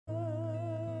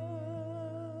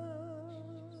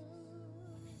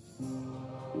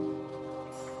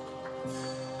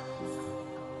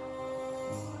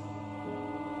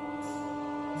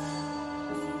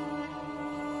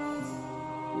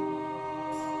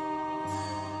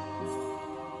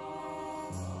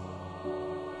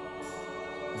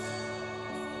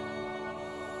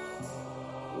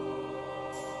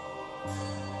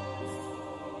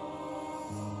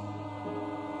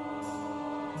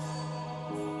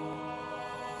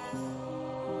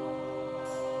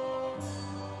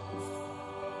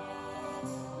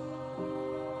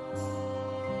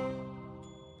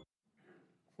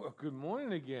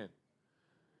heaven again.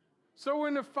 So we're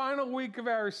in the final week of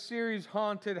our series,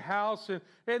 Haunted House.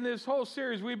 And this whole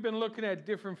series, we've been looking at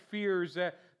different fears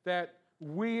that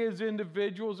we as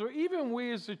individuals or even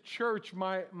we as a church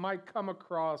might come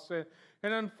across. And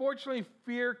unfortunately,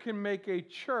 fear can make a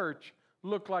church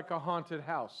look like a haunted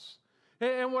house.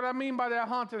 And what I mean by that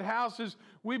haunted house is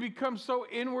we become so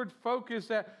inward focused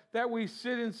that we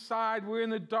sit inside, we're in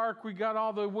the dark, we got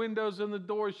all the windows and the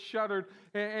doors shuttered,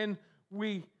 and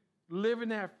we live in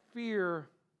that fear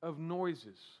of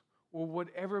noises or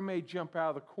whatever may jump out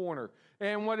of the corner.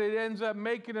 And what it ends up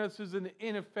making us is an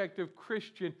ineffective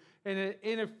Christian and an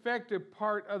ineffective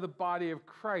part of the body of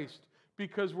Christ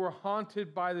because we're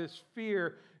haunted by this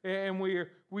fear and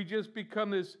we just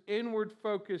become this inward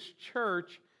focused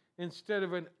church instead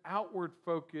of an outward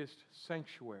focused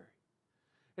sanctuary.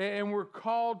 And we're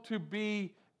called to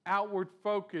be outward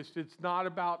focused. It's not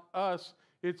about us.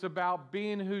 It's about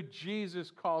being who Jesus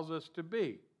calls us to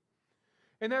be.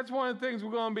 And that's one of the things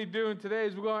we're going to be doing today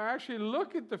is we're going to actually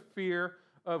look at the fear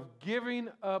of giving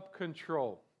up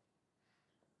control.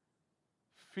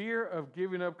 Fear of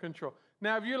giving up control.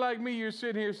 Now, if you're like me, you're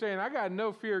sitting here saying, I got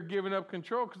no fear of giving up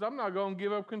control because I'm not going to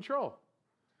give up control.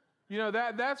 You know,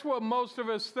 that's what most of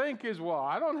us think is, well,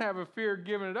 I don't have a fear of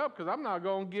giving it up because I'm not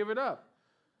going to give it up.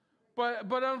 But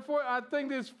unfortunately, I think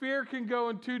this fear can go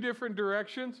in two different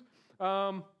directions.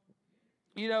 I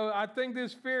think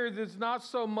this fear is not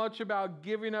so much about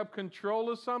giving up control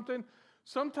of something.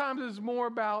 Sometimes it's more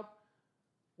about,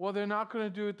 well, they're not going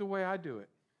to do it the way I do it.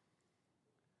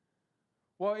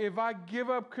 Well, if I give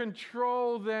up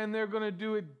control, then they're going to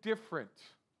do it different.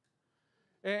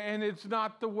 And it's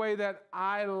not the way that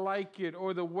I like it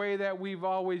or the way that we've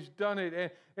always done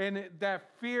it. And that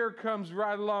fear comes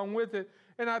right along with it.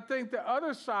 And I think the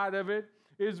other side of it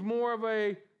is more of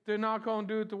they're not going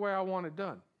to do it the way I want it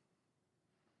done.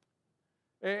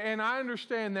 And I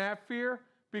understand that fear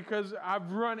because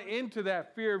I've run into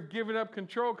that fear of giving up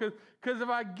control. Because if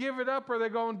I give it up, are they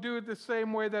going to do it the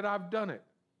same way that I've done it?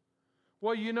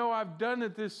 Well, I've done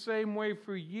it this same way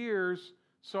for years,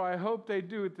 so I hope they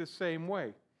do it the same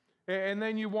way. And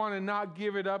then you want to not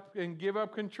give it up and give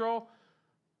up control.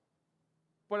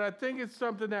 But I think it's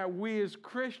something that we as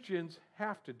Christians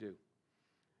have to do.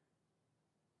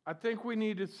 I think we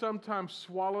need to sometimes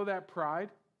swallow that pride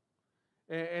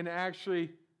and actually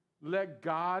let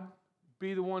God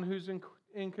be the one who's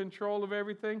in control of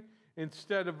everything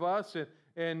instead of us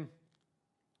and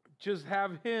just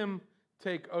have Him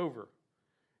take over.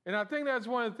 And I think that's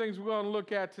one of the things we're going to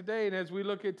look at today. And as we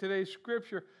look at today's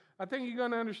scripture, I think you're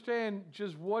going to understand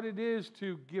just what it is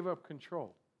to give up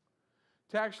control.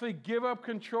 To actually give up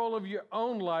control of your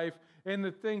own life and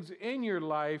the things in your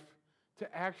life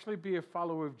to actually be a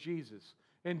follower of Jesus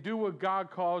and do what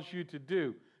God calls you to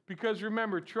do. Because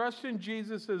remember, trust in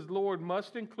Jesus as Lord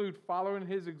must include following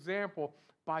His example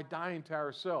by dying to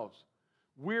ourselves.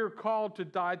 We're called to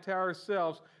die to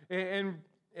ourselves, and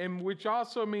which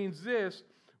also means this: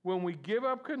 when we give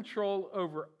up control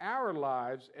over our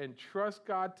lives and trust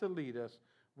God to lead us,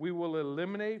 we will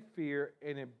eliminate fear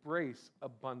and embrace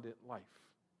abundant life.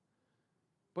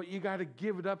 But you got to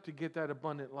give it up to get that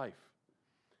abundant life.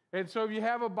 And so if you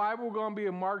have a Bible, we're going to be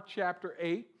in Mark chapter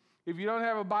 8. If you don't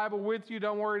have a Bible with you,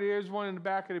 don't worry, there's one in the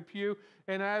back of the pew.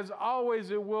 And as always,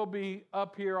 it will be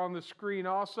up here on the screen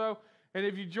also. And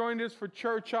if you joined us for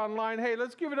church online, hey,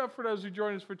 let's give it up for those who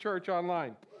joined us for church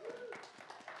online.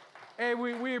 Hey,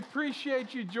 we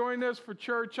appreciate you joining us for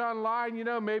church online.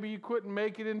 Maybe you couldn't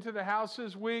make it into the house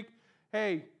this week.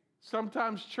 Hey,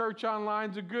 sometimes church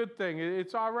online's a good thing.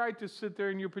 It's all right to sit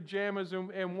there in your pajamas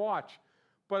and watch.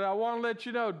 But I want to let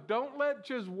you know, don't let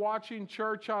just watching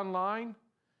church online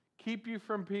keep you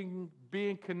from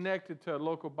being connected to a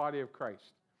local body of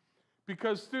Christ.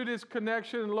 Because through this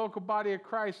connection in the local body of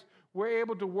Christ, we're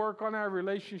able to work on our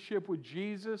relationship with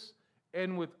Jesus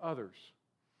and with others.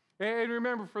 And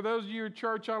remember, for those of you in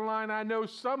church online, I know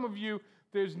some of you,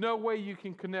 there's no way you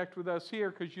can connect with us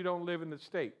here because you don't live in the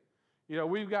state.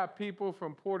 We've got people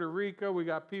from Puerto Rico, we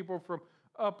got people from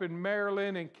up in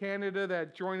Maryland and Canada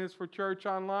that join us for church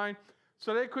online.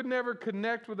 So they could never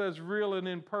connect with us real and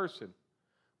in person.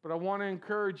 But I want to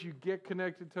encourage you, get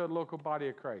connected to a local body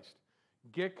of Christ.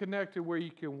 Get connected where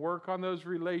you can work on those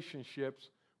relationships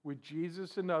with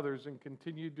Jesus and others and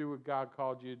continue to do what God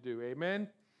called you to do. Amen?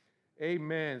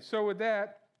 Amen. So with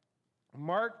that,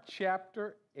 Mark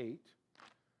chapter 8,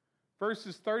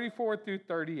 verses 34 through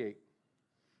 38.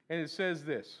 And it says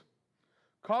this: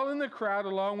 calling the crowd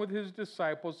along with his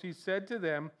disciples, he said to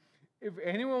them, if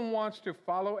anyone wants to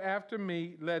follow after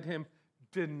me, let him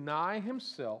deny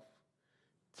himself,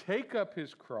 take up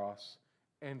his cross,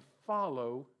 and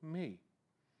follow me.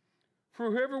 For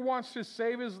whoever wants to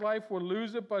save his life will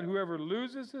lose it, but whoever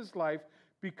loses his life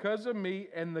because of me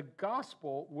and the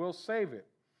gospel will save it.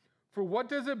 For what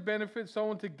does it benefit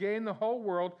someone to gain the whole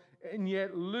world and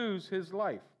yet lose his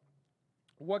life?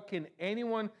 What can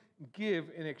anyone give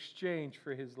in exchange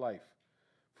for his life?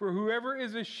 For whoever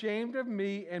is ashamed of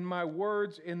me and my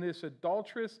words in this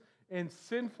adulterous and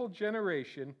sinful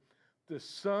generation, the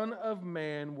Son of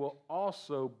Man will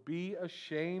also be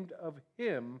ashamed of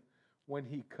him when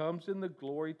he comes in the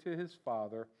glory to his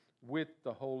Father with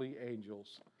the holy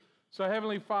angels. So,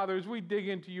 Heavenly Father, as we dig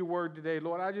into your word today,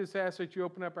 Lord, I just ask that you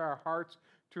open up our hearts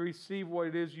to receive what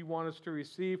it is you want us to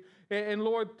receive. And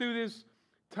Lord, through this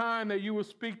time that you will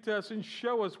speak to us and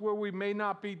show us where we may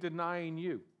not be denying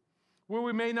you, where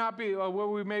we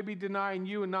may be denying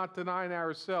you and not denying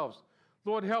ourselves.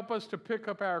 Lord, help us to pick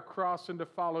up our cross and to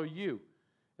follow you.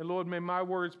 And Lord, may my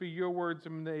words be your words,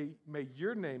 and may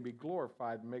your name be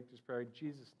glorified. And make this prayer in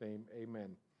Jesus' name,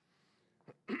 amen.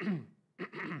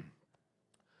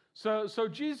 So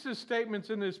Jesus' statements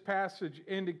in this passage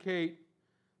indicate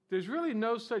there's really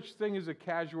no such thing as a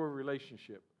casual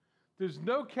relationship. There's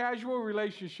no casual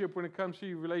relationship when it comes to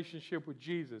your relationship with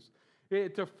Jesus.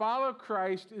 To follow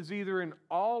Christ is either an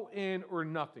all in or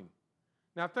nothing.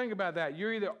 Now think about that.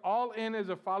 You're either all in as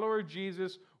a follower of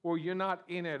Jesus or you're not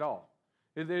in at all.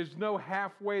 There's no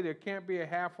halfway. There can't be a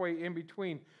halfway in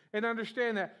between. And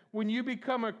understand that when you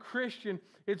become a Christian,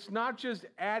 it's not just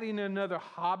adding another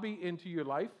hobby into your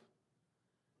life.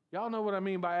 Y'all know what I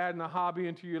mean by adding a hobby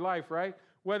into your life, right?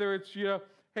 Whether it's,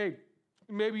 hey,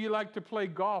 maybe you like to play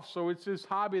golf, so it's this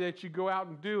hobby that you go out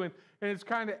and do, and it's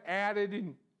kind of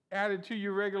added to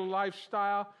your regular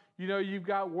lifestyle. You've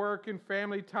got work and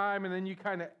family time, and then you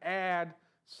kind of add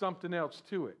something else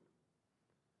to it.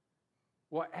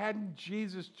 Well, adding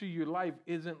Jesus to your life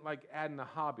isn't like adding a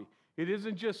hobby. It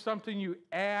isn't just something you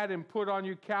add and put on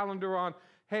your calendar on,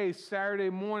 hey, Saturday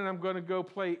morning I'm going to go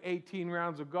play 18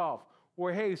 rounds of golf.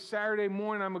 Or, hey, Saturday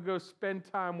morning I'm going to go spend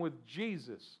time with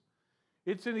Jesus.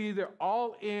 It's an either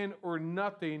all in or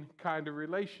nothing kind of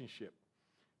relationship.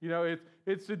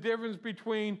 It's the difference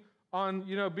between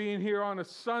being here on a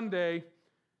Sunday,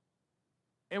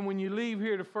 and when you leave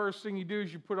here, the first thing you do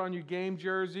is you put on your game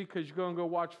jersey because you're going to go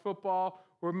watch football.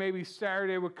 Or maybe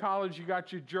Saturday with college, you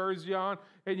got your jersey on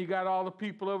and you got all the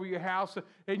people over your house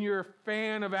and you're a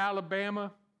fan of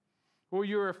Alabama or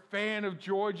you're a fan of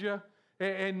Georgia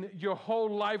and your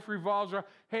whole life revolves around,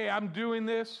 hey, I'm doing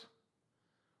this.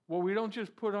 Well, we don't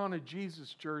just put on a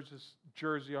Jesus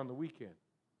jersey on the weekend.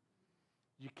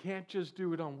 You can't just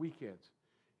do it on weekends.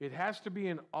 It has to be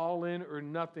an all-in or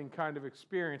nothing kind of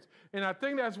experience. And I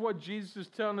think that's what Jesus is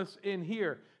telling us in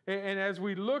here. And as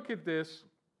we look at this,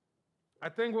 I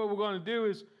think what we're going to do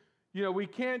is, we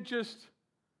can't just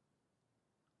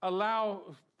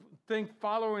think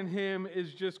following him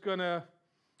is just going to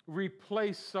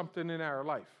replace something in our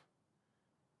life.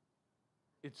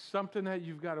 It's something that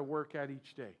you've got to work at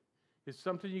each day. It's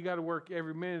something you got to work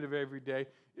every minute of every day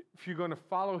if you're going to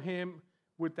follow him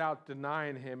without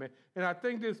denying him. And I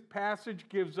think this passage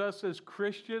gives us as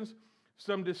Christians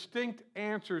some distinct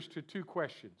answers to two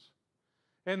questions.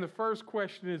 And the first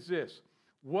question is this: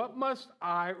 what must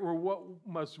I or what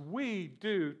must we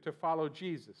do to follow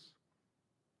Jesus?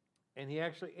 And he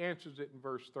actually answers it in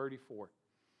verse 34.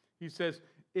 He says,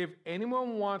 if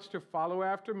anyone wants to follow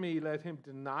after me, let him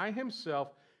deny himself,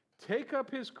 take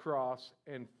up his cross,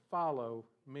 and follow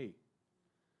me.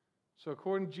 So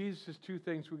according to Jesus, there's two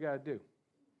things we got to do.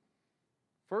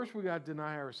 First, we got to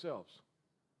deny ourselves.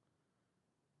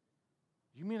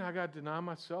 You mean I got to deny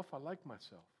myself? I like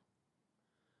myself.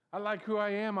 I like who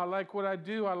I am. I like what I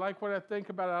do. I like what I think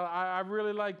about it. I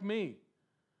really like me.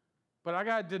 But I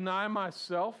got to deny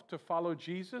myself to follow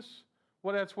Jesus?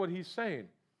 Well, that's what he's saying.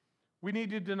 We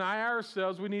need to deny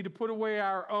ourselves. We need to put away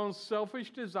our own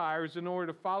selfish desires in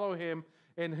order to follow him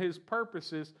and his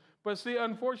purposes. But see,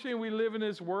 unfortunately, we live in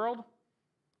this world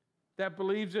that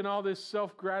believes in all this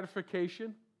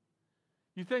self-gratification.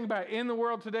 You think about it, in the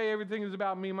world today, everything is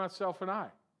about me, myself, and I.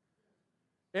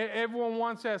 Everyone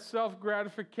wants that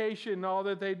self-gratification in all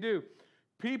that they do.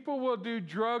 People will do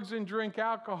drugs and drink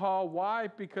alcohol. Why?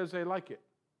 Because they like it.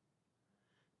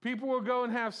 People will go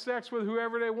and have sex with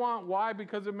whoever they want. Why?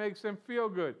 Because it makes them feel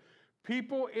good.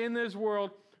 People in this world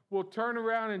will turn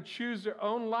around and choose their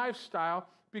own lifestyle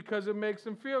because it makes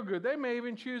them feel good. They may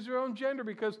even choose their own gender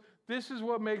because this is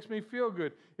what makes me feel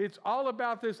good. It's all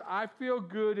about this I feel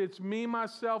good. It's me,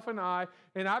 myself, and I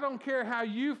don't care how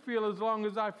you feel as long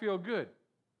as I feel good.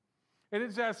 And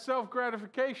it's that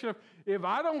self-gratification of, if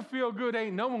I don't feel good,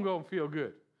 ain't no one going to feel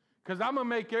good because I'm going to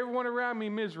make everyone around me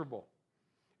miserable.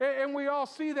 And we all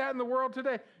see that in the world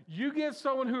today. You get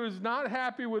someone who is not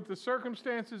happy with the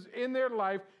circumstances in their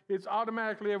life, it's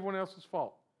automatically everyone else's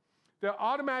fault. They'll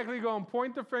automatically go and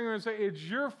point the finger and say, it's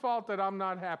your fault that I'm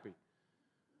not happy.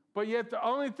 But yet the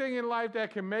only thing in life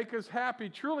that can make us happy,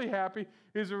 truly happy,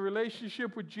 is a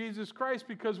relationship with Jesus Christ.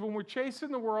 Because when we're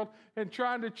chasing the world and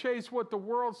trying to chase what the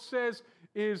world says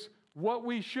is what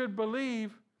we should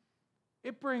believe,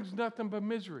 it brings nothing but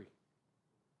misery.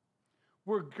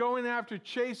 We're going after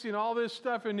chasing all this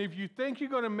stuff, and if you think you're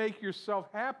going to make yourself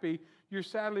happy, you're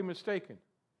sadly mistaken.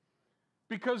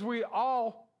 Because we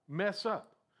all mess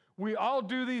up. We all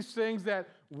do these things that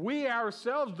we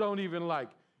ourselves don't even like.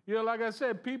 You know, like I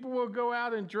said, people will go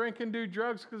out and drink and do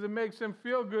drugs because it makes them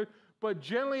feel good. But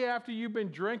generally, after you've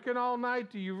been drinking all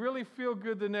night, do you really feel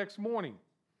good the next morning?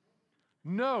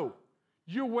 No.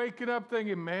 You're waking up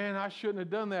thinking, man, I shouldn't have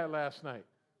done that last night.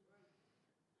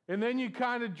 And then you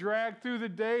kind of drag through the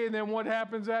day, and then what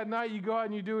happens that night? You go out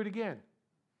and you do it again.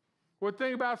 Well,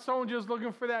 think about someone just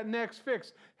looking for that next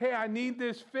fix. Hey, I need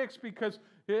this fix because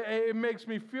it makes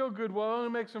me feel good. Well, it only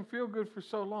makes them feel good for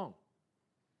so long.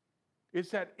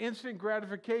 It's that instant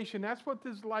gratification. That's what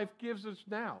this life gives us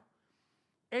now.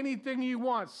 Anything you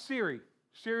want, Siri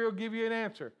will give you an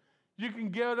answer. You can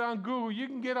get it on Google. You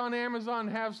can get on Amazon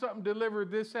and have something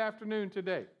delivered this afternoon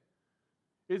today.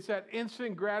 It's that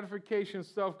instant gratification,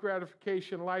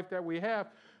 self-gratification life that we have.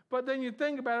 But then you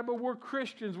think about it, but we're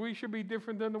Christians. We should be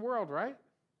different than the world, right?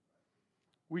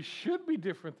 We should be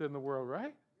different than the world,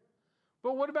 right?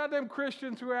 But what about them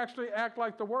Christians who actually act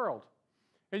like the world?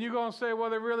 And you're going to say, well,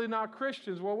 they're really not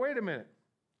Christians. Well, wait a minute.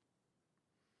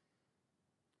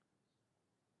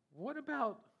 What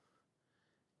about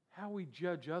how we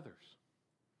judge others?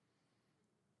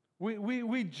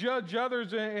 We judge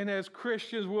others, and as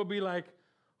Christians, we'll be like,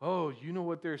 oh, you know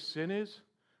what their sin is?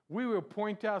 We will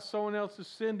point out someone else's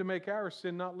sin to make our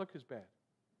sin not look as bad.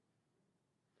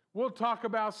 We'll talk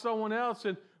about someone else,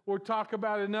 and we'll talk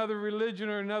about another religion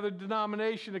or another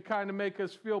denomination to kind of make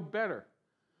us feel better.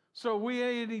 So we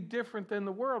ain't any different than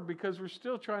the world because we're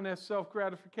still trying to have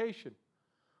self-gratification.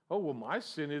 Oh, well, my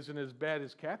sin isn't as bad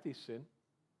as Kathy's sin.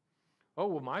 Oh,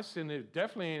 well, my sin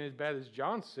definitely ain't as bad as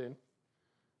John's sin.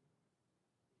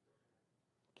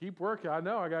 Keep working. I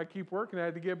know. I got to keep working at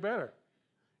it to get better.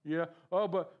 Yeah. Oh,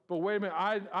 but wait a minute.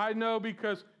 I know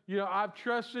because, I've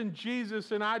trusted in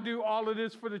Jesus and I do all of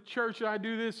this for the church and I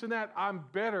do this and that. I'm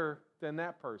better than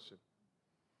that person.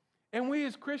 And we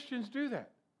as Christians do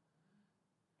that.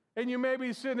 And you may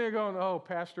be sitting there going, oh,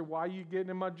 Pastor, why are you getting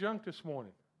in my junk this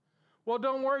morning? Well,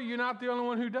 don't worry. You're not the only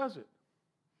one who does it.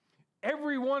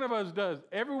 Every one of us does.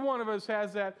 Every one of us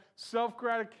has that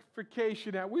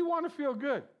self-gratification that we want to feel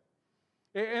good.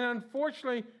 And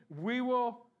unfortunately, we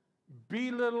will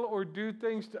belittle or do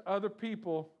things to other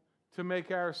people to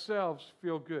make ourselves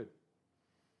feel good.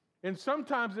 And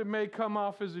sometimes it may come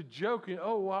off as a joke.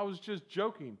 Oh, well, I was just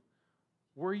joking.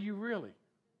 Were you really?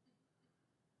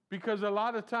 Because a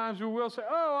lot of times we will say,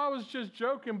 oh, I was just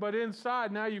joking, but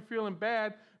inside now you're feeling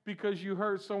bad because you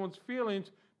hurt someone's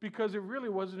feelings because it really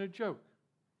wasn't a joke.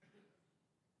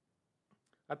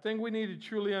 I think we need to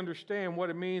truly understand what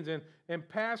it means. And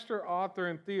pastor, author,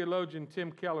 and theologian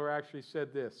Tim Keller actually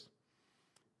said this.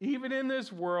 Even in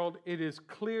this world, it is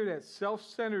clear that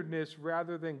self-centeredness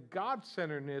rather than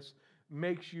God-centeredness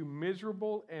makes you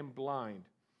miserable and blind.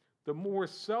 The more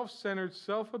self-centered,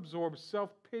 self-absorbed,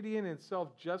 self-pitying, and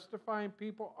self-justifying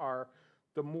people are,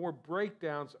 the more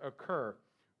breakdowns occur,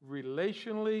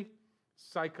 relationally,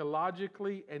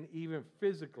 psychologically, and even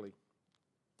physically.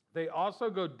 They also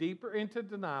go deeper into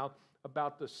denial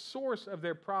about the source of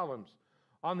their problems.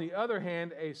 On the other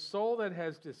hand, a soul that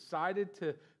has decided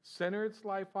to center its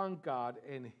life on God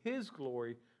and His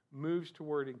glory moves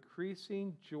toward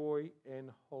increasing joy and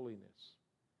holiness.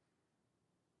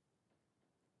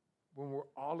 When we're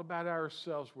all about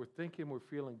ourselves, we're thinking we're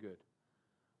feeling good.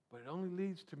 But it only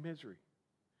leads to misery.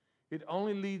 It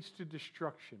only leads to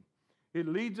destruction. It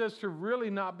leads us to really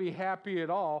not be happy at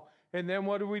all. And then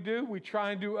what do? We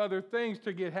try and do other things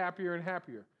to get happier and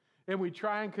happier. And we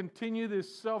try and continue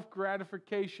this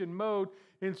self-gratification mode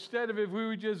instead of if we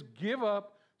would just give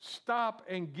up, stop,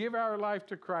 and give our life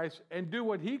to Christ and do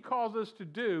what He calls us to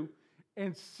do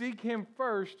and seek Him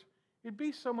first, it'd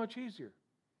be so much easier.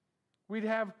 We'd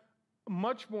have a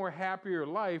much more happier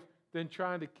life than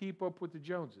trying to keep up with the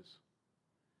Joneses.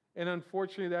 And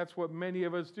unfortunately, that's what many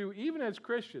of us do, even as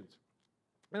Christians.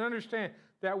 And understand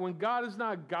that when God is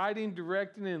not guiding,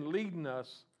 directing, and leading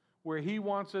us where He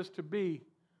wants us to be,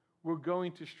 we're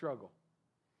going to struggle.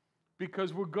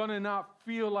 Because we're going to not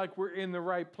feel like we're in the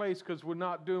right place because we're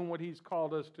not doing what He's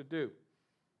called us to do.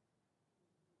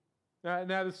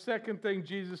 Now, the second thing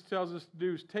Jesus tells us to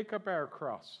do is take up our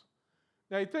cross.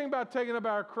 Now, you think about taking up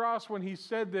our cross when he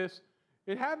said this,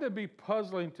 it had to be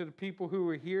puzzling to the people who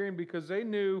were hearing because they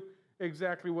knew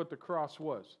exactly what the cross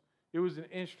was. It was an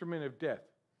instrument of death.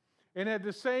 And at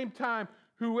the same time,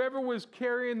 whoever was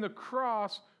carrying the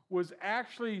cross was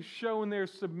actually showing their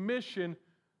submission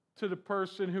to the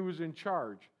person who was in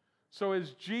charge. So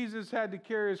as Jesus had to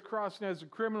carry his cross and as the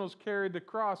criminals carried the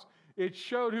cross, it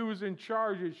showed who was in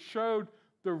charge. It showed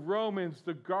the Romans,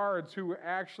 the guards who were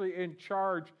actually in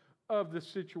charge of the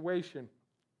situation.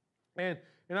 And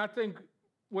I think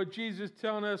what Jesus is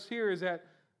telling us here is that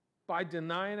by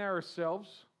denying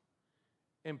ourselves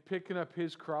and picking up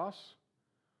his cross,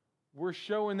 we're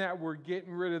showing that we're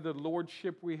getting rid of the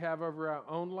lordship we have over our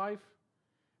own life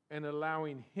and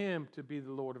allowing him to be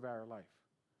the Lord of our life.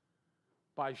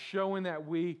 By showing that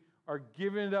we are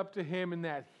giving it up to him and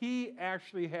that he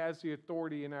actually has the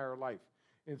authority in our life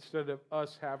instead of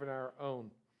us having our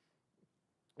own.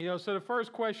 So the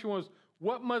first question was,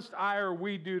 what must I or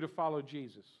we do to follow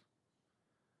Jesus?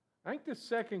 I think the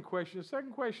second question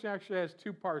actually has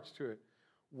two parts to it.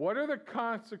 What are the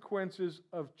consequences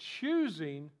of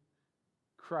choosing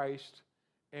Christ,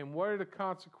 and what are the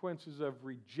consequences of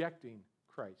rejecting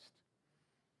Christ?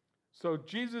 So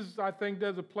Jesus, I think,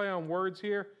 does a play on words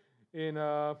here. In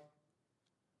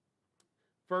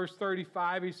verse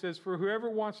 35, he says, "For whoever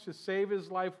wants to save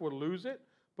his life will lose it,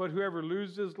 but whoever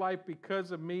loses his life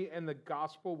because of me and the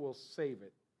gospel will save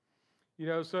it."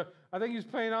 So I think he's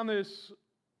playing on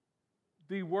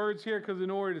the words here because in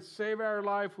order to save our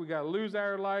life, we got to lose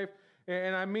our life.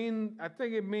 And I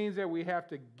think it means that we have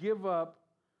to give up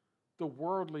the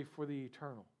worldly for the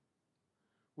eternal.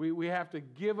 We have to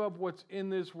give up what's in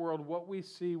this world, what we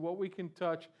see, what we can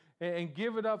touch, and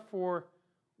give it up for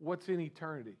what's in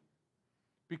eternity.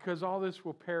 Because all this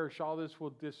will perish, all this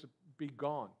will be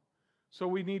gone. So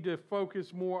we need to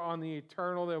focus more on the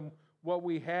eternal than what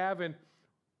we have. And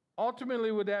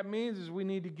ultimately what that means is we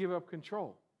need to give up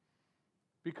control.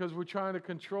 Because we're trying to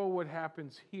control what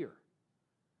happens here.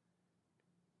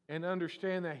 And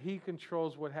understand that he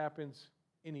controls what happens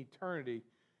in eternity.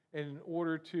 And in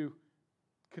order to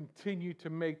continue to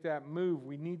make that move,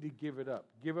 we need to give it up.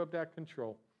 Give up that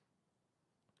control.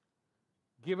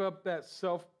 Give up that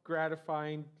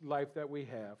self-gratifying life that we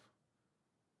have.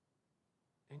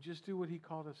 And just do what he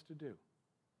called us to do.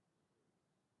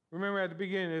 Remember at the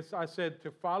beginning, I said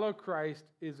to follow Christ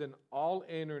is an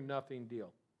all-in or nothing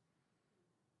deal.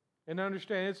 And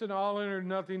understand, it's an all-in or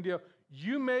nothing deal.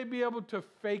 You may be able to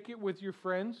fake it with your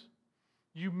friends.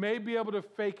 You may be able to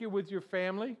fake it with your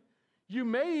family. You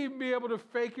may even be able to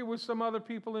fake it with some other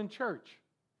people in church.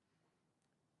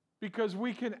 Because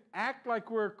we can act like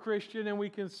we're a Christian and we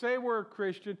can say we're a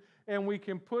Christian and we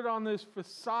can put on this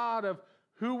facade of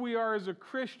who we are as a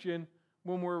Christian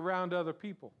when we're around other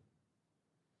people.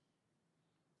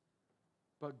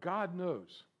 But God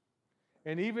knows.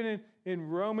 And even in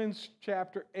Romans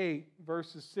chapter 8,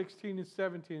 verses 16 and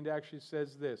 17, it actually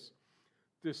says this.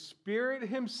 The Spirit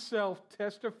himself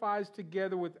testifies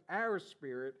together with our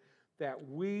spirit that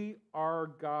we are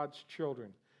God's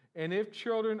children. And if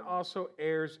children, also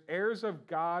heirs, heirs of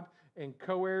God and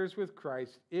co-heirs with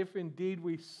Christ, if indeed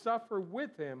we suffer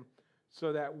with him,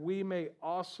 so that we may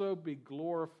also be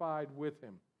glorified with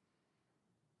him.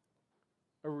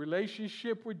 A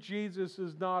relationship with Jesus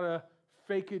is not a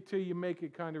fake it till you make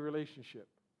it kind of relationship.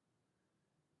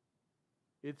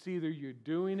 It's either you're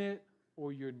doing it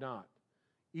or you're not.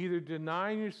 Either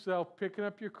denying yourself, picking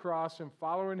up your cross and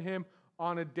following him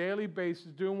on a daily basis,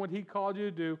 doing what he called you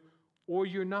to do, or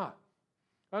you're not.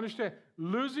 Understand,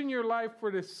 losing your life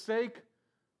for the sake,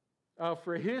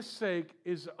 for his sake,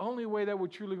 is the only way that we're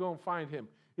truly going to find him.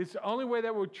 It's the only way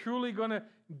that we're truly going to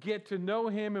get to know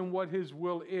him and what his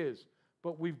will is.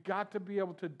 But we've got to be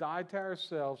able to die to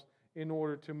ourselves in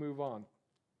order to move on.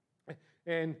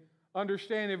 And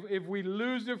understand, if we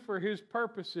lose it for his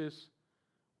purposes,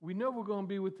 we know we're going to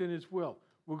be within his will.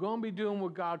 We're going to be doing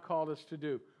what God called us to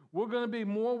do. We're going to be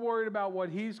more worried about what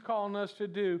he's calling us to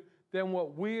do than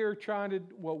what we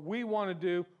want to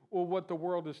do or what the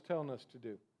world is telling us to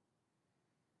do.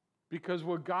 Because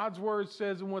what God's word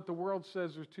says and what the world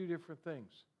says are two different things.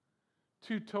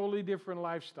 Two totally different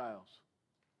lifestyles.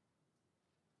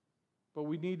 But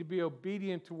we need to be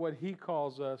obedient to what he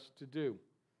calls us to do.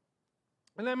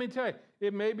 And let me tell you,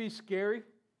 it may be scary.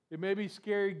 It may be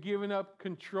scary giving up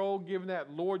control, giving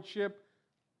that lordship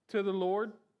to the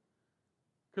Lord.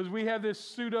 Because we have this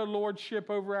pseudo-lordship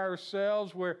over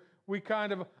ourselves where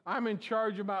I'm in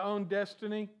charge of my own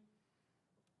destiny.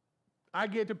 I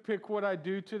get to pick what I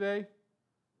do today.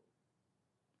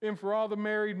 And for all the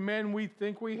married men, we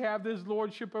think we have this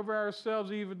lordship over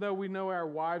ourselves, even though we know our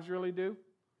wives really do.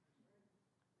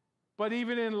 But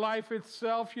even in life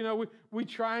itself, we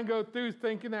try and go through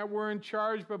thinking that we're in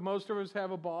charge, but most of us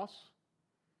have a boss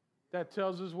that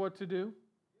tells us what to do.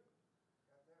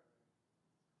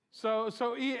 So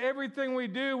everything we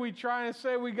do, we try and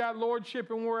say we got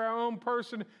lordship and we're our own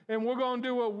person, and we're going to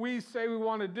do what we say we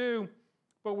want to do,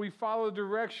 but we follow the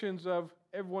directions of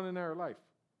everyone in our life.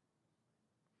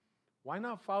 Why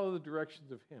not follow the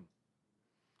directions of Him?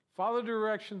 Follow the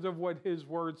directions of what His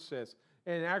Word says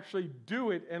and actually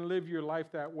do it and live your life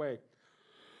that way.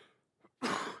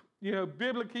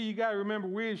 Biblically, you got to remember,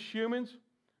 we as humans,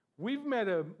 we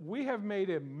have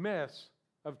made a mess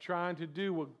of trying to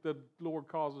do what the Lord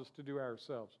calls us to do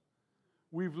ourselves.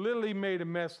 We've literally made a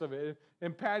mess of it.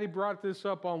 And Patty brought this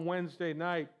up on Wednesday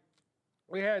night.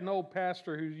 We had an old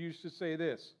pastor who used to say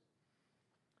this: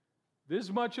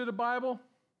 this much of the Bible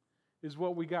is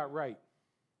what we got right.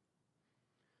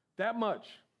 That much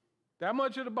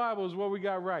of the Bible is what we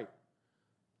got right.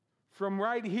 From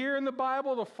right here in the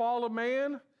Bible, the fall of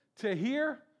man, to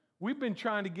here, we've been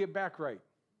trying to get back right.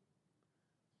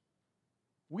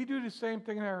 We do the same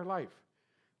thing in our life.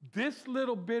 This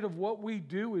little bit of what we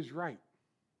do is right.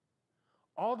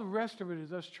 All the rest of it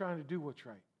is us trying to do what's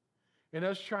right. And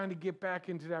us trying to get back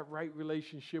into that right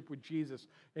relationship with Jesus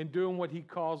and doing what He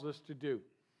calls us to do.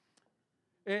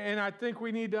 And I think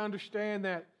we need to understand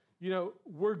that,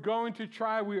 we're going to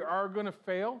try, we are going to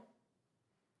fail.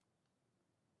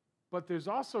 But there's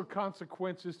also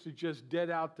consequences to just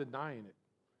dead out denying it.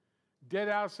 Dead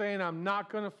out saying, I'm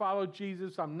not going to follow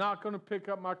Jesus. I'm not going to pick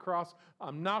up my cross.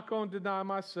 I'm not going to deny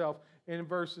myself. And in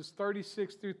verses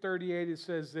 36 through 38, it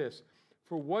says this: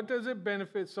 for what does it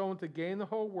benefit someone to gain the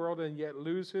whole world and yet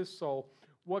lose his soul?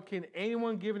 What can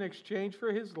anyone give in exchange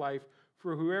for his life?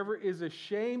 For whoever is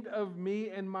ashamed of me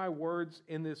and my words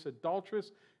in this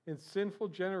adulterous and sinful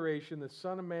generation, the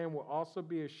Son of Man will also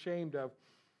be ashamed of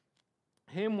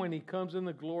him when He comes in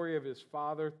the glory of His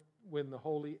Father with the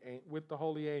holy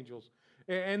angels.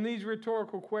 And these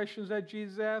rhetorical questions that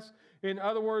Jesus asked, in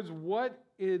other words, what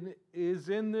is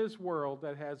in this world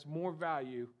that has more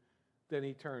value than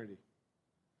eternity?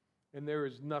 And there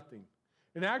is nothing.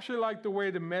 And I actually like the way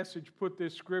the Message put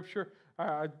this scripture.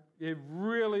 It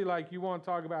really, you want to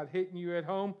talk about hitting you at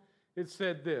home, it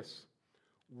said this: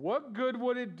 what good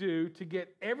would it do to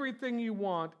get everything you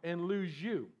want and lose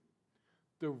you,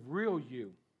 the real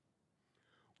you?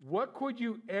 What could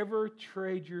you ever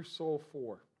trade your soul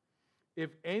for? If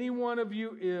any one of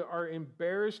you are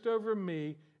embarrassed over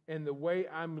me and the way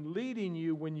I'm leading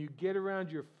you when you get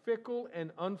around your fickle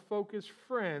and unfocused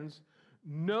friends,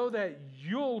 know that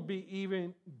you'll be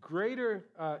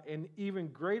an even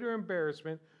greater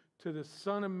embarrassment to the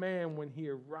Son of Man when He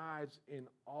arrives in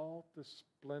all the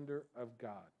splendor of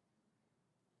God.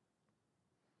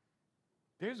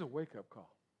 There's a wake-up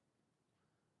call.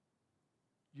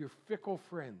 Your fickle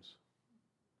friends.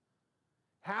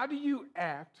 How do you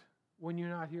act when you're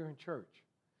not here in church?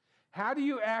 How do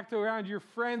you act around your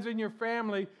friends and your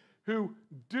family who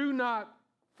do not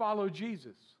follow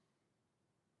Jesus?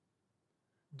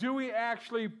 Do we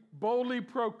actually boldly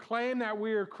proclaim that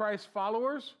we are Christ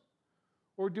followers?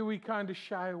 Or do we kind of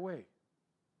shy away?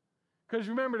 Because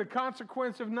remember, the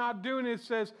consequence of not doing it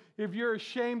says, if you're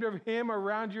ashamed of Him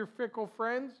around your fickle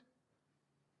friends,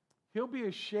 He'll be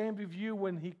ashamed of you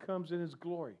when He comes in His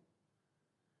glory.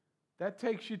 That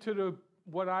takes you to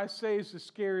what I say is the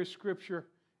scariest scripture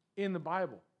in the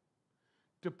Bible.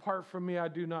 Depart from me, I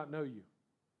do not know you.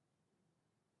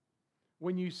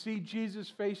 When you see Jesus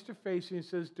face to face and He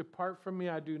says, depart from me,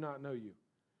 I do not know you.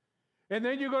 And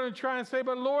then you're going to try and say,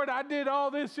 but Lord, I did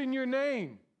all this in your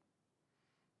name.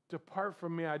 Depart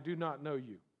from me, I do not know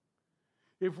you.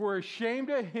 If we're ashamed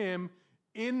of Him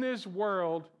in this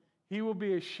world, He will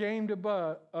be ashamed of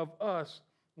us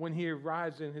when He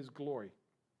arrives in His glory.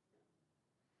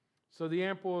 So the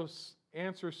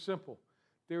answer is simple.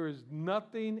 There is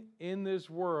nothing in this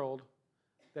world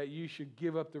that you should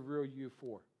give up the real you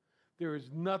for. There is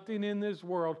nothing in this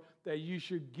world that you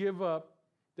should give up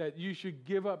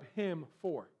Him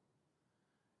for.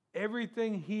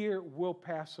 Everything here will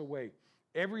pass away.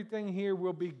 Everything here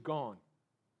will be gone.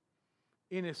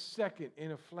 In a second,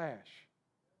 in a flash.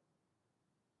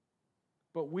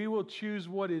 But we will choose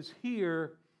what is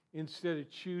here instead of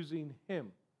choosing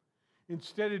Him.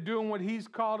 Instead of doing what He's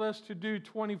called us to do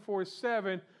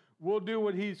 24/7, we'll do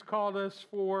what He's called us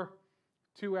for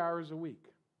 2 hours a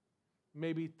week,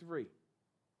 maybe 3.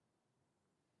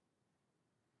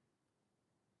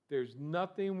 There's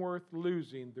nothing worth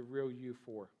losing the real you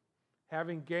for.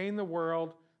 Having gained the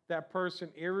world, that person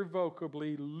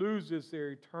irrevocably loses their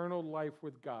eternal life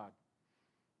with God.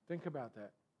 Think about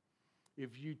that.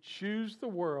 If you choose the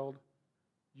world,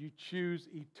 you choose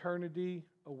eternity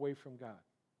away from God.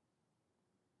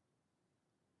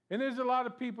 And there's a lot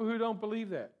of people who don't believe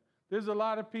that. There's a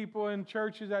lot of people in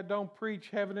churches that don't preach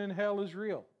heaven and hell is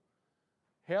real.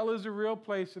 Hell is a real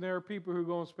place, and there are people who are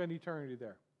going to spend eternity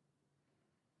there.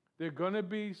 They're going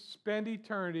to spend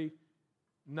eternity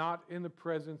not in the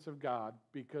presence of God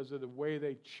because of the way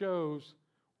they chose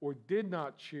or did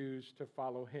not choose to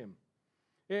follow Him.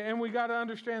 And we got to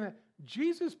understand that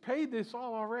Jesus paid this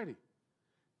all already.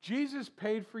 Jesus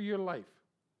paid for your life.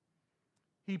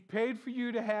 He paid for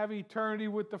you to have eternity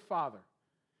with the Father.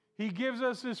 He gives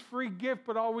us this free gift,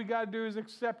 but all we got to do is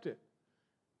accept it.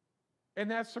 And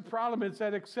that's the problem. It's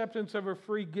that acceptance of a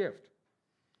free gift.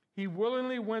 He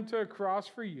willingly went to a cross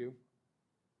for you.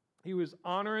 He was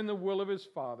honoring the will of His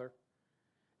Father.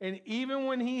 And even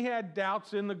when He had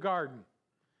doubts in the garden,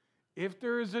 if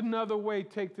there is another way,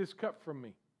 take this cup from me.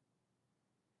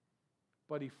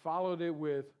 But He followed it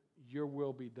with, your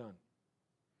will be done.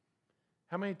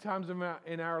 How many times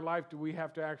in our life do we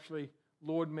have to actually,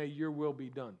 Lord, may your will be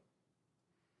done?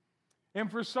 And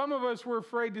for some of us, we're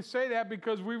afraid to say that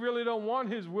because we really don't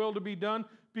want His will to be done,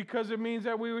 because it means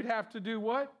that we would have to do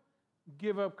what?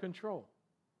 Give up control.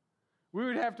 We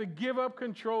would have to give up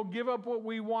control, give up what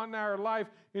we want in our life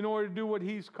in order to do what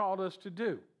He's called us to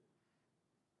do.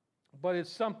 But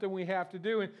it's something we have to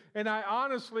do. And I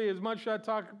honestly, as much as I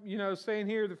talk, saying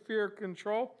here, the fear of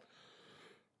control,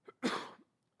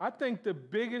 I think the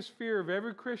biggest fear of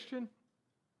every Christian,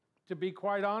 to be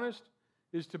quite honest,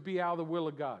 is to be out of the will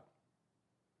of God.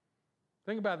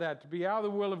 Think about that, to be out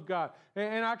of the will of God.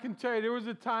 And I can tell you, there was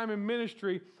a time in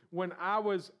ministry when I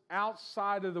was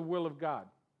outside of the will of God.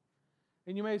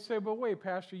 And you may say, but wait,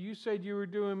 Pastor, you said you were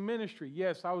doing ministry.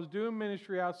 Yes, I was doing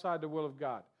ministry outside the will of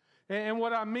God. And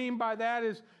what I mean by that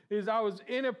is I was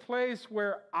in a place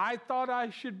where I thought I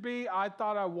should be, I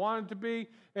thought I wanted to be,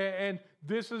 and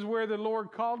this is where the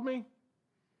Lord called me.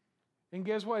 And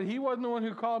guess what? He wasn't the one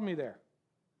who called me there.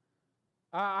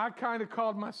 I kind of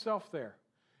called myself there.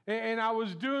 And I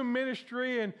was doing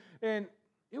ministry, and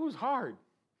it was hard.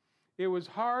 It was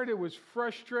hard. It was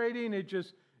frustrating.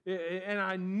 And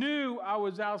I knew I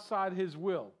was outside His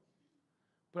will.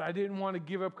 But I didn't want to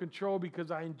give up control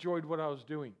because I enjoyed what I was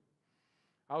doing.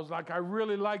 I was like, I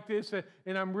really like this,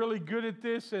 and I'm really good at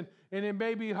this, and it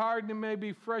may be hard, and it may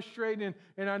be frustrating,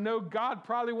 and I know God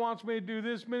probably wants me to do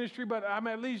this ministry, but I'm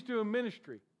at least doing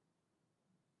ministry.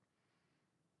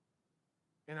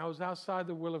 And I was outside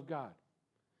the will of God.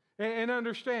 And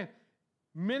understand,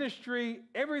 ministry,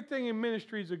 everything in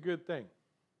ministry is a good thing.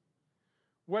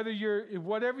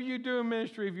 Whatever you do in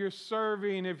ministry, if you're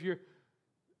serving, if you're,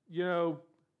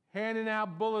 handing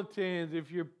out bulletins, if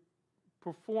you're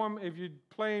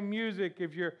playing music,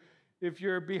 if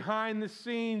you're behind the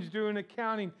scenes doing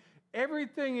accounting,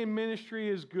 everything in ministry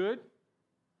is good.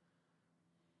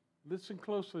 Listen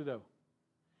closely though.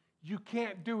 You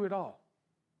can't do it all.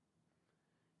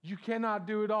 You cannot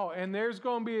do it all. And there's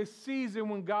going to be a season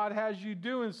when God has you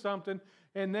doing something,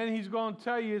 and then He's going to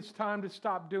tell you it's time to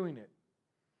stop doing it.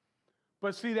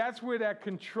 But see, that's where that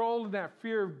control and that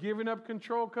fear of giving up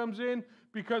control comes in,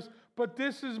 but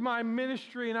this is my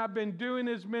ministry, and I've been doing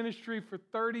this ministry for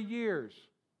 30 years.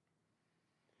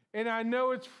 And I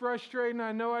know it's frustrating.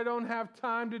 I know I don't have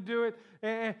time to do it.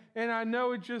 And I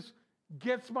know it just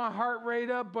gets my heart rate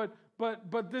up,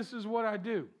 but this is what I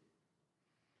do.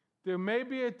 There may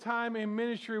be a time in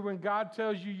ministry when God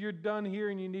tells you you're done here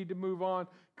and you need to move on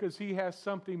because He has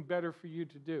something better for you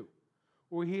to do,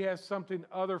 or He has something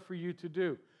other for you to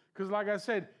do. Because like I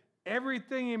said,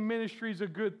 everything in ministry is a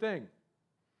good thing.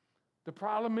 The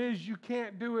problem is you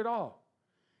can't do it all.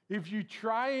 If you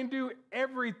try and do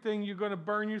everything, you're going to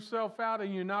burn yourself out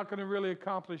and you're not going to really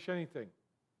accomplish anything.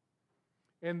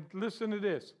 And listen to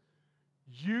this.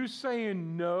 You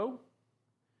saying no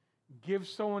gives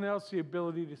someone else the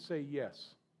ability to say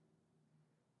yes.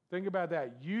 Think about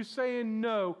that. You saying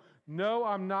no,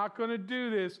 I'm not going to do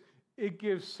this, it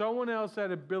gives someone else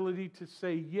that ability to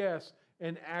say yes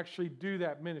and actually do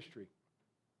that ministry.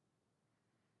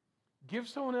 Give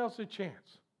someone else a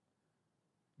chance.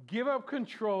 Give up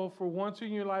control for once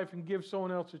in your life and give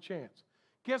someone else a chance.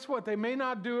 Guess what? They may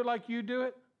not do it like you do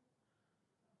it,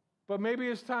 but maybe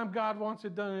it's time God wants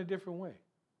it done in a different way.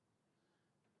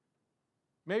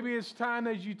 Maybe it's time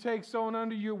that you take someone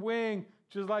under your wing,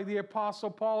 just like the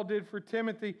Apostle Paul did for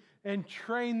Timothy, and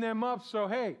train them up. So,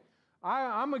 hey,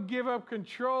 I'm going to give up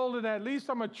control, and at least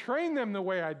I'm going to train them the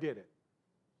way I did it.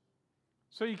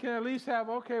 So you can at least have,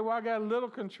 okay, well, I got a little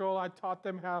control. I taught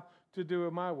them how to do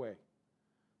it my way.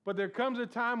 But there comes a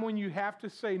time when you have to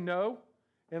say no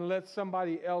and let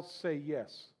somebody else say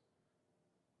yes.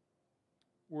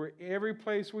 We're every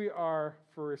place we are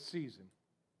for a season.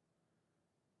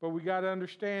 But we got to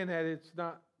understand that it's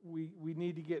not, we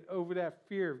need to get over that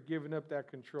fear of giving up that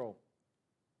control.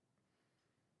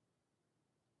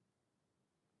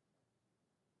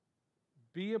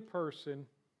 Be a person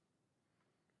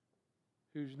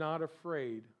who's not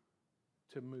afraid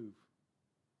to move.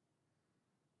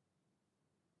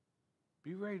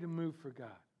 Be ready to move for God.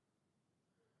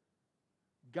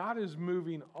 God is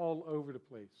moving all over the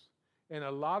place. And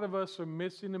a lot of us are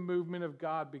missing the movement of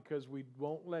God because we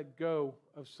won't let go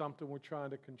of something we're trying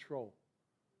to control.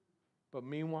 But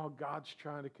meanwhile, God's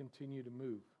trying to continue to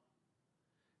move.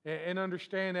 And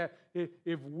understand that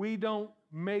if we don't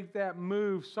make that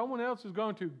move, someone else is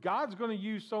going to. God's going to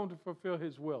use someone to fulfill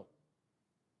His will.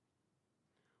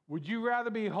 Would you rather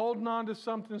be holding on to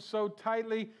something so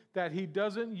tightly that He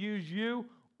doesn't use you,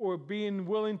 or being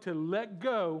willing to let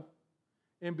go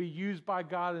and be used by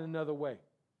God in another way?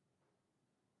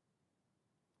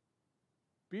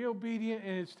 Be obedient,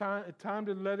 and it's time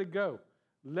to let it go.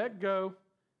 Let go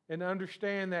and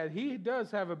understand that He does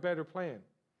have a better plan.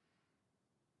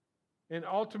 And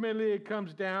ultimately, it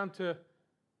comes down to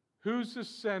who's the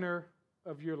center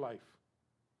of your life.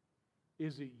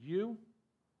 Is it you,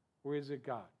 or is it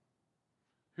God?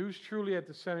 Who's truly at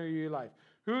the center of your life?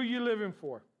 Who are you living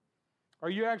for? Are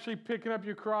you actually picking up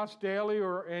your cross daily,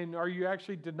 and are you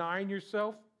actually denying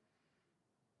yourself?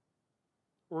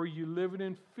 Or are you living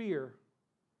in fear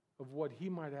of what He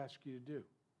might ask you to do?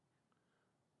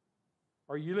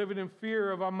 Are you living in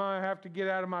fear of, I might have to get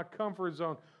out of my comfort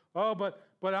zone? Oh,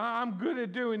 but I'm good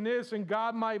at doing this, and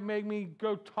God might make me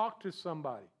go talk to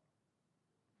somebody.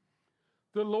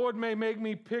 The Lord may make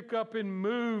me pick up and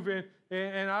move,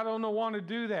 and I don't want to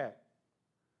do that.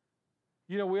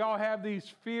 You know, we all have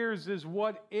these fears, this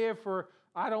what if, or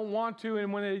I don't want to,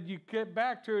 and when you get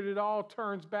back to it, it all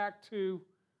turns back to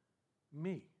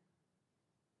me.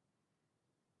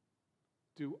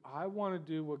 Do I want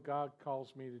to do what God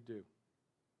calls me to do?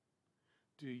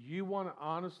 Do you want to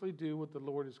honestly do what the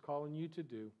Lord is calling you to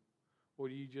do? Or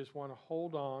do you just want to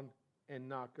hold on and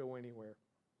not go anywhere?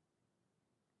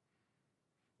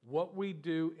 What we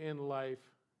do in life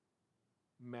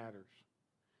matters.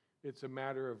 It's a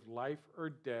matter of life or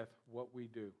death, what we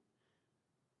do.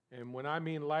 And when I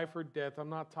mean life or death, I'm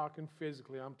not talking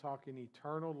physically. I'm talking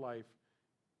eternal life.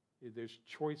 There's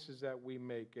choices that we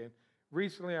make. And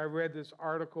recently I read this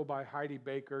article by Heidi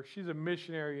Baker. She's a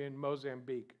missionary in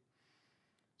Mozambique.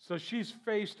 So she's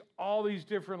faced all these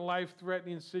different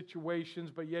life-threatening situations,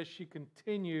 but yet she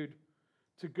continued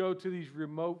to go to these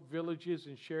remote villages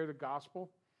and share the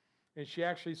gospel. And she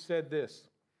actually said this: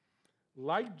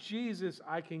 like Jesus,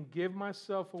 I can give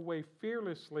myself away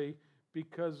fearlessly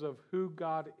because of who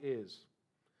God is.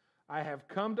 I have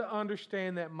come to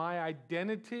understand that my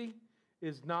identity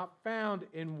is not found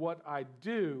in what I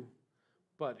do,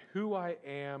 but who I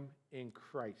am in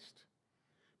Christ.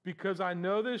 Because I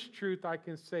know this truth, I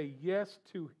can say yes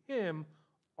to Him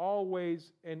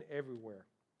always and everywhere.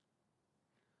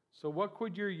 So what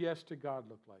could your yes to God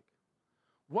look like?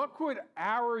 What could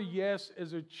our yes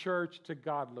as a church to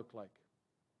God look like?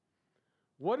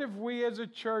 What if we as a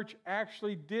church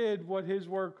actually did what His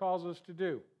Word calls us to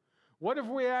do? What if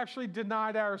we actually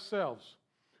denied ourselves?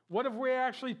 What if we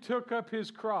actually took up His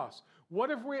cross?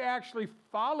 What if we actually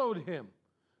followed Him?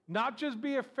 Not just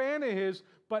be a fan of His,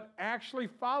 but actually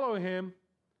follow Him.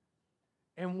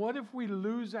 And what if we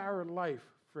lose our life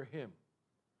for Him?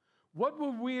 What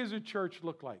would we as a church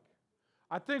look like?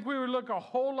 I think we would look a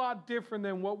whole lot different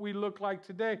than what we look like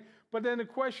today. But then the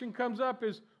question comes up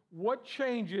is, what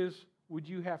changes would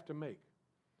you have to make?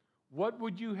 What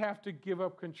would you have to give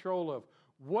up control of?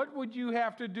 What would you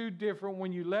have to do different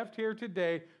when you left here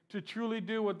today to truly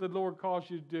do what the Lord calls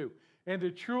you to do? And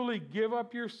to truly give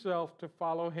up yourself to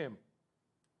follow Him?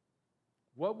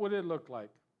 What would it look like?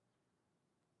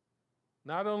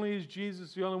 Not only is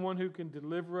Jesus the only one who can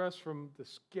deliver us from the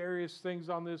scariest things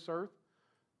on this earth,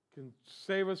 can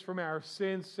save us from our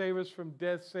sins, save us from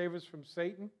death, save us from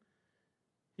Satan,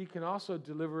 He can also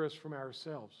deliver us from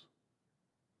ourselves.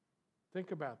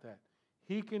 Think about that.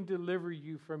 He can deliver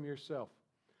you from yourself.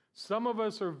 Some of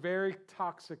us are very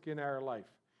toxic in our life.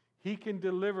 He can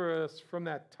deliver us from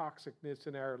that toxicness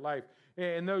in our life.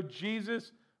 And though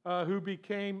Jesus,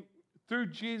 through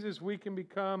Jesus, we can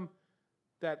become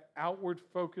that outward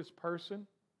focused person.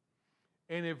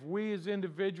 And if we as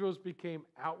individuals became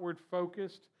outward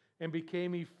focused and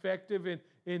became effective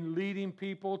in leading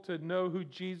people to know who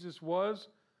Jesus was,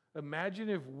 imagine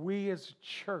if we as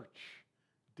a church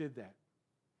did that.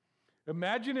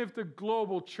 Imagine if the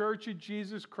global church of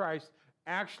Jesus Christ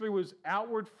actually was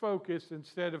outward focused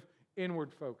instead of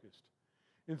inward focused.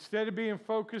 Instead of being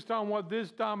focused on what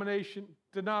this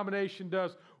denomination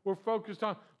does, we're focused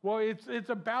on, well, it's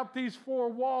about these four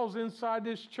walls inside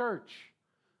this church.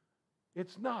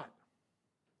 It's not.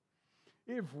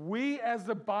 If we as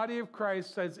the body of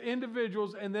Christ, as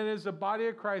individuals, and then as the body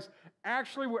of Christ,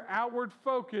 actually were outward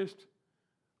focused,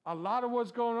 a lot of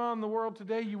what's going on in the world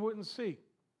today you wouldn't see.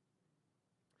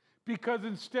 Because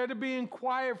instead of being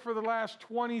quiet for the last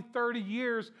 20, 30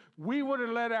 years, we would have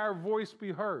let our voice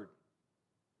be heard.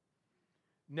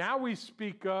 Now we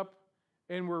speak up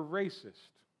and we're racist.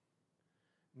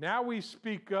 Now we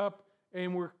speak up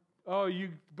and you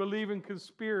believe in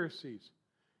conspiracies.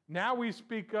 Now we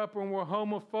speak up and we're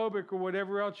homophobic or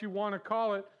whatever else you want to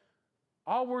call it.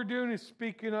 All we're doing is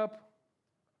speaking up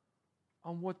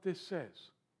on what this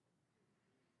says.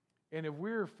 And if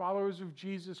we're followers of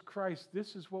Jesus Christ,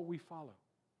 this is what we follow.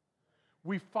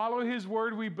 We follow His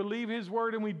word, we believe His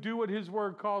word, and we do what His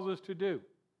word calls us to do.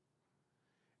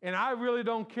 And I really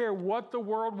don't care what the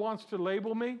world wants to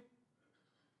label me.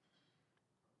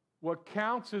 What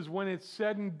counts is when it's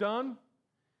said and done,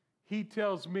 He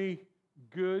tells me,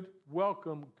 good,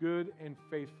 welcome, good and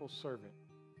faithful servant.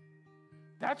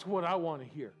 That's what I want to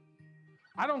hear.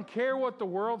 I don't care what the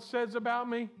world says about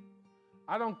me.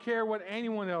 I don't care what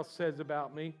anyone else says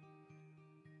about me.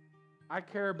 I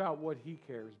care about what He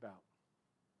cares about.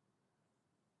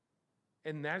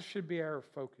 And that should be our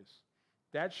focus.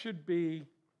 That should be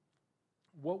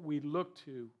what we look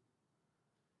to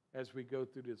as we go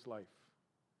through this life.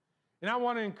 And I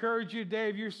want to encourage you today,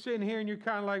 if you're sitting here and you're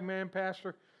kind of like, man,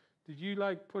 Pastor, did you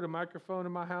put a microphone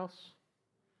in my house?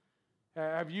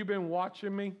 Have you been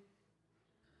watching me?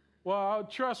 Well,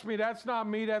 trust me, that's not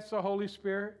me, that's the Holy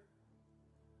Spirit.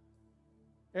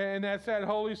 And that's that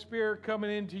Holy Spirit coming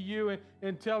into you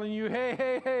and telling you,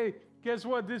 hey, guess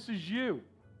what? This is you.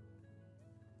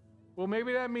 Well,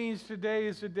 maybe that means today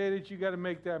is the day that you got to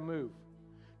make that move.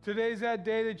 Today's that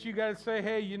day that you got to say,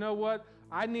 hey, you know what?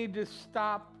 I need to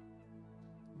stop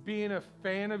being a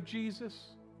fan of Jesus,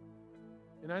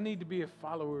 and I need to be a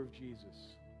follower of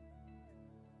Jesus.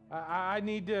 I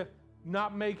need to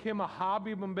not make Him a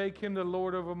hobby, but make Him the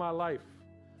Lord over my life.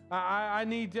 I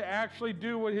need to actually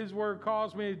do what His word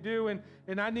calls me to do,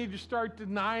 and I need to start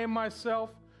denying myself.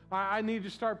 I need to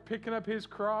start picking up His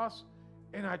cross,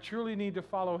 and I truly need to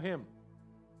follow Him.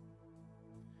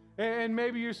 And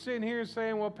maybe you're sitting here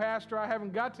saying, well, Pastor, I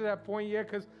haven't got to that point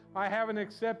yet because I haven't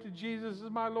accepted Jesus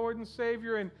as my Lord and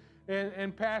Savior,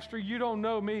 and Pastor, you don't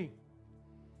know me.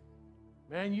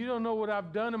 Man, you don't know what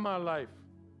I've done in my life.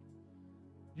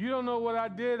 You don't know what I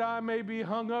did. I may be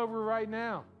hungover right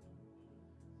now.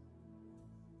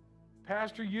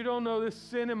 Pastor, you don't know the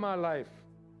sin in my life.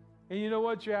 And you know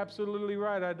what? You're absolutely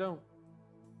right. I don't.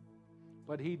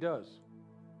 But He does.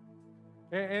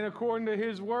 And according to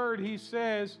His word, He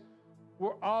says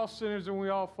we're all sinners and we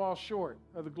all fall short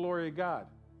of the glory of God.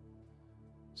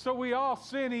 So we all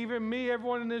sin, even me,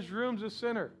 everyone in this room's a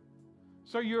sinner.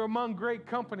 So you're among great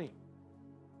company.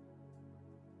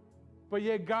 But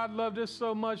yet God loved us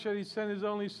so much that He sent His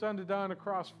only Son to die on the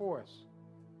cross for us.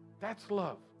 That's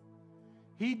love.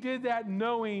 He did that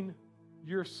knowing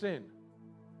your sin.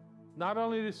 Not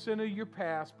only the sin of your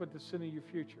past, but the sin of your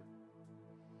future.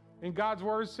 And God's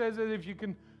word says that if you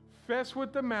confess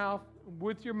with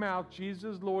your mouth,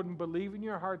 Jesus is Lord, and believe in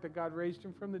your heart that God raised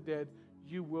Him from the dead,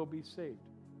 you will be saved.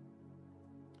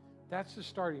 That's the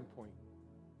starting point.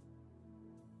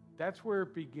 That's where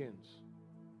it begins.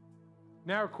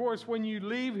 Now, of course, when you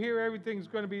leave here, everything's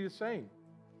going to be the same.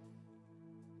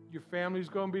 Your family's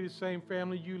going to be the same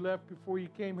family you left before you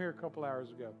came here a couple hours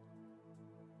ago.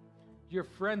 Your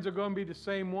friends are going to be the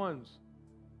same ones.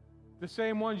 The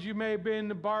same ones you may have been in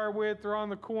the bar with or on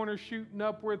the corner shooting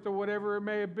up with or whatever it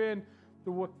may have been.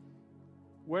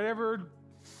 Whatever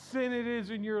sin it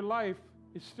is in your life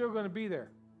is still going to be there.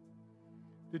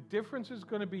 The difference is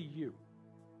going to be you.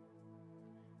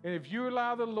 And if you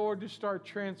allow the Lord to start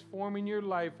transforming your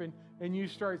life and you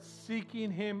start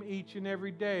seeking Him each and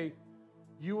every day,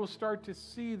 you will start to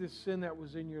see the sin that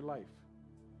was in your life.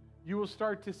 You will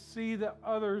start to see the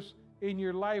others in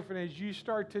your life. And as you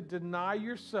start to deny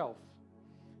yourself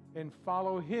and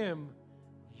follow Him,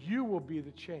 you will be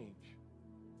the change.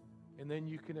 And then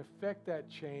you can affect that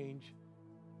change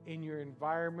in your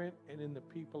environment and in the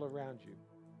people around you.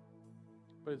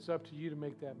 But it's up to you to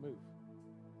make that move.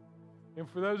 And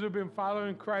for those who have been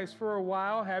following Christ for a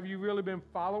while, have you really been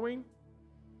following?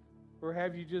 Or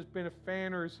have you just been a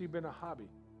fan, or has He been a hobby?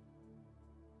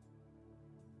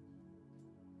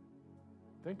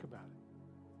 Think about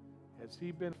it. Has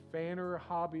he been a fan or a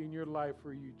hobby in your life,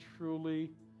 or are you truly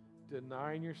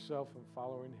denying yourself and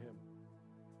following him?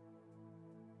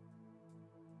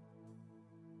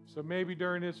 So maybe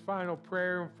during this final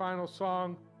prayer and final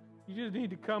song, you just need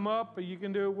to come up, but you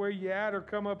can do it where you're at, or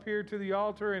come up here to the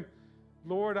altar and,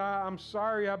 Lord, I'm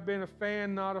sorry I've been a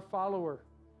fan, not a follower.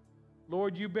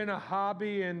 Lord, you've been a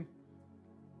hobby and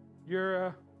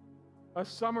you're a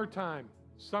summertime.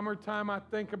 Summertime I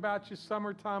think about you,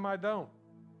 summertime I don't.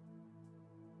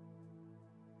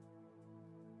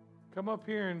 Come up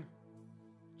here and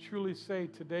truly say,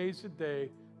 today's the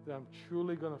day that I'm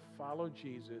truly going to follow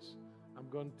Jesus. I'm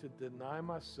going to deny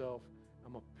myself.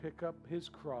 I'm going to pick up his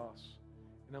cross,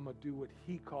 and I'm going to do what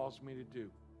he calls me to do.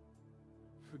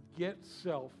 Forget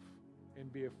self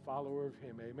and be a follower of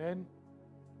him. Amen.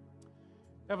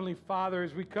 Heavenly Father,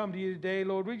 as we come to you today,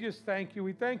 Lord, we just thank you.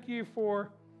 We thank you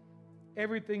for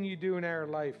everything you do in our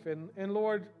life. And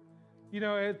Lord, you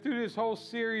know, through this whole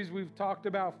series, we've talked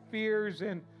about fears,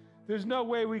 and there's no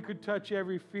way we could touch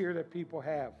every fear that people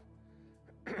have.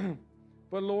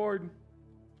 But Lord,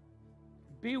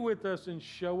 be with us and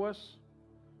show us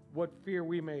what fear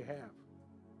we may have.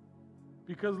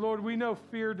 Because Lord, we know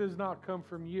fear does not come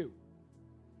from you.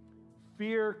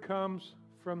 Fear comes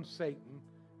from Satan.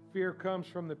 Fear comes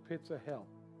from the pits of hell.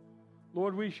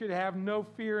 Lord, we should have no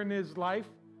fear in his life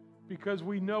because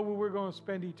we know where we're going to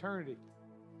spend eternity.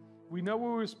 We know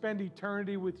where we'll spend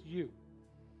eternity with you.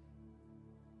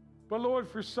 But Lord,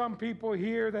 for some people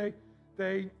here,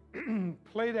 they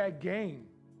play that game.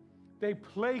 They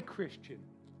play Christian.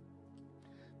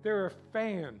 They're a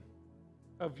fan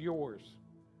of yours.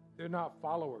 They're not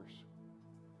followers.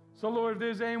 So Lord, if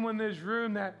there's anyone in this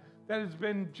room that has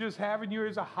been just having you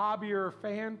as a hobby or a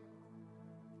fan,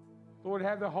 Lord,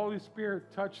 have the Holy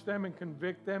Spirit touch them and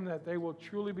convict them that they will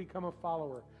truly become a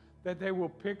follower, that they will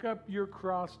pick up your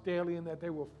cross daily, and that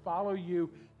they will follow you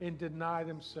and deny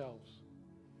themselves.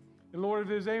 And Lord, if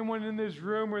there's anyone in this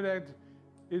room or that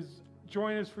is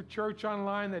joining us for church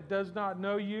online that does not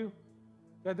know you,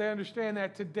 that they understand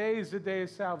that today is the day of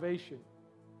salvation,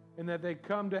 and that they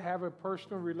come to have a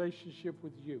personal relationship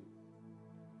with you.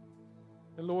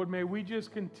 And Lord, may we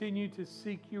just continue to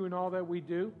seek you in all that we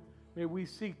do. May we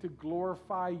seek to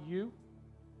glorify you.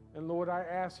 And Lord, I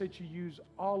ask that you use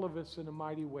all of us in a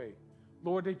mighty way.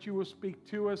 Lord, that you will speak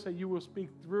to us, that you will speak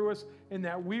through us, and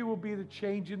that we will be the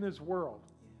change in this world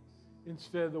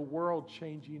instead of the world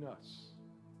changing us.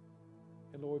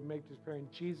 And Lord, make this prayer in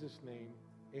Jesus' name.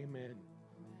 Amen.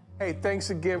 Hey, thanks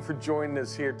again for joining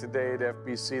us here today at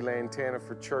FBC Lantana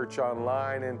for Church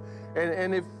Online.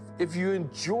 And if you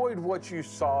enjoyed what you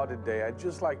saw today, I'd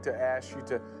just like to ask you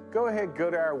to go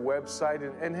to our website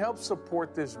and help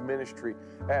support this ministry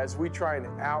as we try and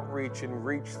outreach and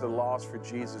reach the lost for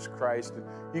Jesus Christ. And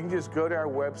you can just go to our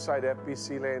website,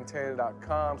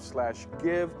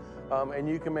 fbclantana.com/give, and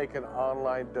you can make an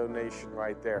online donation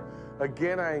right there.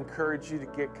 Again, I encourage you to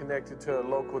get connected to a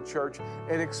local church,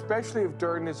 and especially if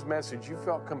during this message you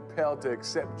felt compelled to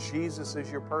accept Jesus as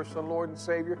your personal Lord and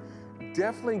Savior,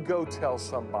 definitely go tell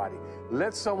somebody.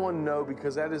 Let someone know,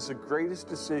 because that is the greatest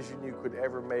decision you could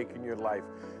ever make in your life.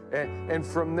 And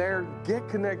from there, get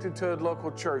connected to a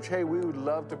local church. Hey, we would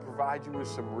love to provide you with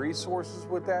some resources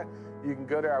with that. You can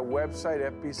go to our website,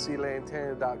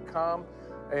 fbclantana.com,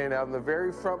 and on the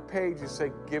very front page, you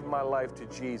say, Give My Life to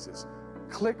Jesus.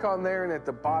 Click on there, and at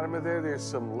the bottom of there's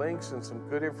some links and some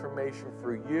good information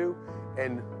for you.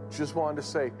 And just wanted to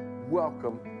say,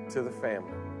 welcome to the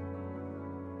family.